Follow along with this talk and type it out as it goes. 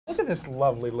Look at this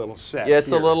lovely little set. Yeah, it's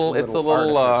here. a little. It's a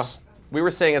little. Artifice. We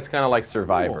were saying it's kind of like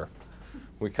Survivor.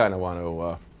 We kind of want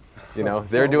to. You know,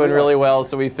 they're doing really well,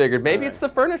 so we figured maybe it's the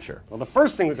furniture. Well, the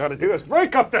first thing we've got to do is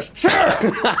break up this chair.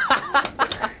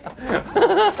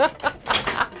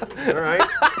 All right.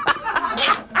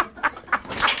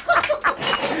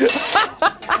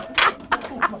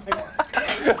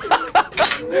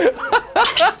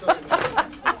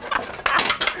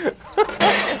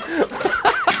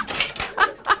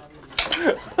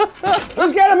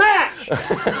 Let's get a match.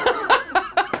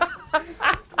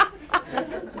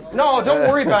 No, don't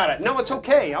worry about it. No, it's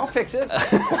okay. I'll fix it.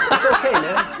 It's okay,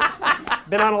 man.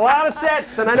 Been on a lot of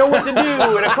sets, and I know what to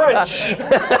do in a crunch.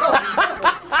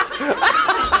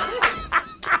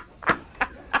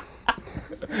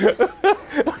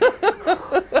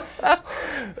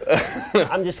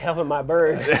 I'm just helping my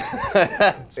bird.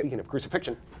 Speaking of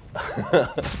crucifixion.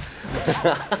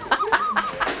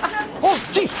 Oh,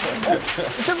 jeez.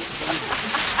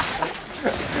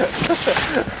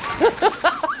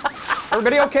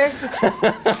 Everybody okay?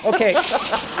 Okay.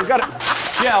 We got it.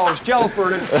 Gel. There's gel's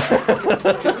burning.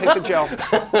 Take the gel.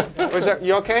 Was that,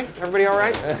 you okay? Everybody all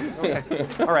right? Okay.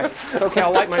 All right. It's okay.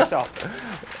 I'll light myself.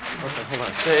 Okay, hold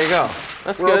on. There you go.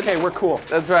 That's We're good. okay. We're cool.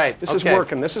 That's right. This is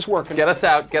working. This is working. Get us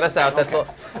out. Get us out. That's all.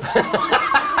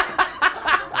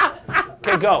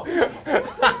 Okay, go.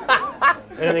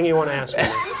 Anything you want to ask me?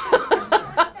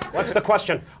 What's the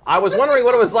question? I was wondering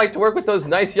what it was like to work with those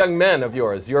nice young men of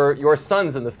yours, your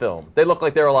sons in the film. They look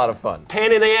like they're a lot of fun.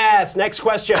 Pain in the ass. Next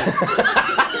question.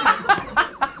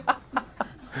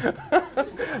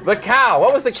 The cow.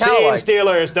 What was the cow Scene like?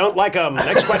 stealers. Don't like them.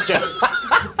 Next question.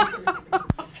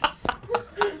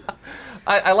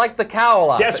 I like the cow a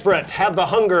lot. Desperate. Have the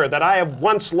hunger that I have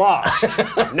once lost.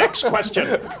 Next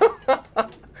question.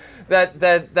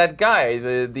 That guy,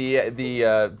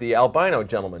 the albino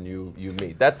gentleman you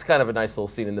meet. That's kind of a nice little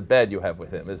scene in the bed you have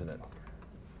with him, isn't it?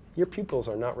 Your pupils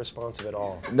are not responsive at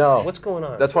all. No. What's going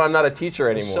on? That's why I'm not a teacher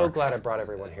anymore. I'm so glad I brought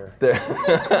everyone here.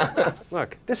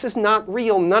 Look, this is not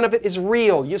real. None of it is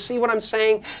real. You see what I'm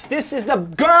saying? This is the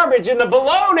garbage and the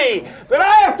baloney that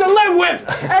I have to live with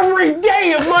every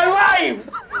day of my life.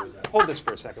 Hold this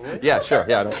for a second, will you? Yeah, sure.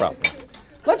 Yeah, no problem.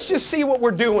 Let's just see what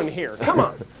we're doing here. Come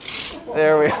on.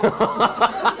 There we go.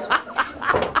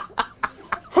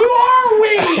 Who are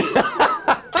we?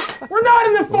 We're not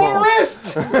in the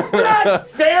forest. We're not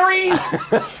fairies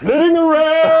flitting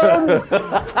around.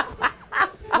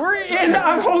 We're in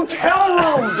a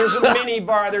hotel room. There's a mini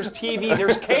bar, there's TV,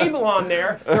 there's cable on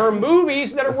there. There are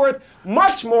movies that are worth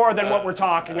much more than what we're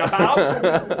talking about.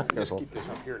 Let's keep this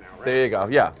up here now, right? There you go.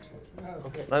 Yeah.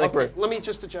 Okay. I think Let me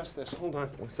just adjust this. Hold on.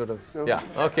 sort of. No. Yeah.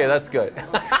 Okay, that's good.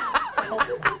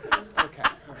 Okay.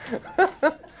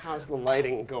 How's the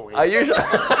lighting going? I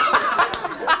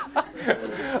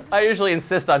usually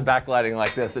insist on backlighting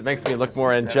like this. It makes me look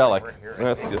more angelic.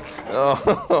 That's good.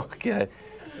 Oh, okay.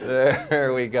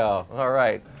 There we go. All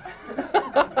right.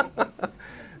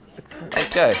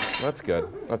 Okay, that's good.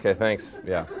 Okay, thanks.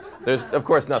 Yeah. There's, of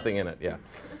course, nothing in it. Yeah.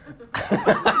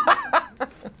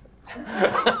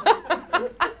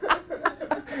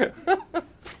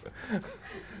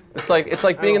 It's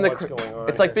like being in the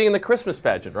being in the Christmas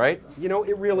pageant, right? You know,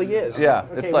 it really is. Yeah.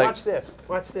 Okay, it's like, watch this.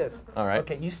 Watch this. All right.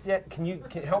 Okay, can you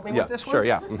help me with this one? Sure.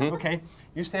 Yeah. Mm-hmm. Okay,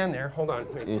 you stand there. Hold on.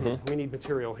 Wait, we need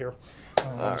material here.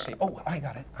 Let me see. Oh, I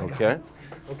got it. I got it.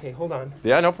 Okay, hold on.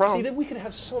 Yeah, no problem. See, that we could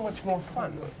have so much more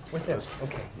fun with this.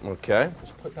 Okay. Okay.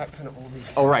 Just put that kind of over here.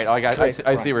 Oh, right.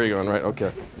 I see where you're going. Right.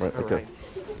 Okay. Right. Okay.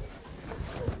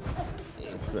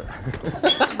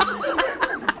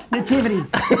 Nativity.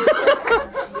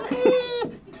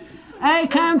 I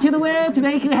come to the world to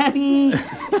make you happy.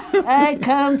 I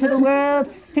come to the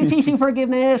world to teach you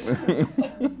forgiveness.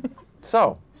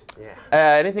 So,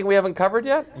 anything we haven't covered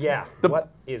yet? Yeah. What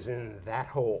is in that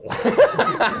hole?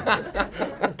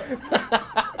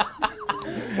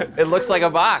 It looks like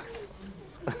a box.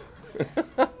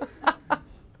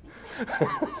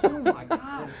 Oh my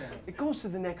God. It goes to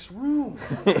the next room.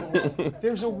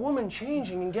 There's a woman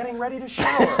changing and getting ready to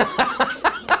shower.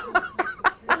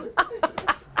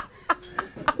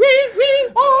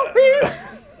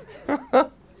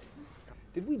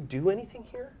 Did we do anything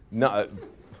here? No.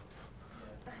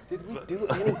 Did we do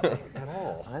anything at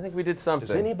all? I think we did something.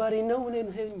 Does anybody know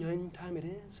when time it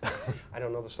is? I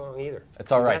don't know the song either.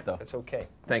 It's all right, though. It's okay.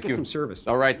 Thank Let's you. get some service.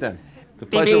 All right, then. It's a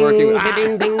pleasure working with you.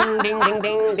 Ding, ding, ding, ding, ding,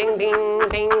 ding, ding, ding,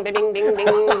 ding, ding, ding, ding,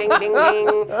 ding, ding,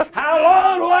 ding. How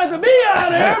long do I have to be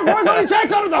out here before somebody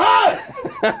checks under the hood?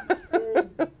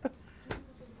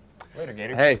 Later,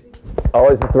 Gator. Hey.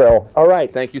 Always a thrill. All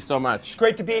right. Thank you so much.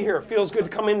 Great to be here. Feels good to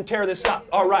come in and tear this up.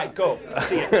 All right, go.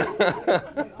 See you.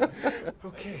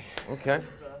 Okay. Okay.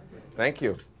 Thank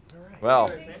you.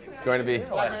 Well, it's going to be.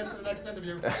 That's for the next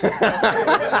interview.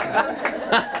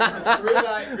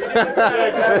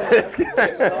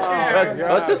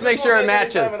 Let's just make sure it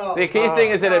matches. The key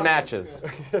thing is that it matches.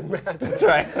 That's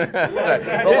right. That's right.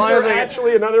 Is there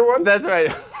actually another one? That's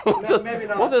right.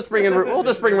 We'll just bring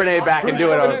Renee back and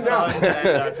do it on.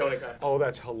 Oh,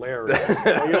 that's hilarious.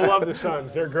 Oh, you'll love the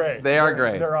Suns. They're great. They are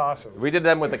great. They're awesome. We did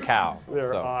them with the cow.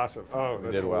 They're so. awesome. Oh,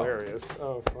 that's did well. hilarious.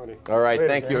 Oh, funny. All right. Later,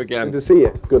 Thank you man. again. Good to see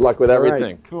you. Good luck with All right.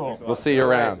 everything. Cool. We'll see you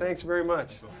around. Thanks very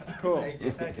much. Cool.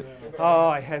 Oh,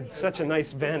 I had such a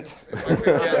nice vent.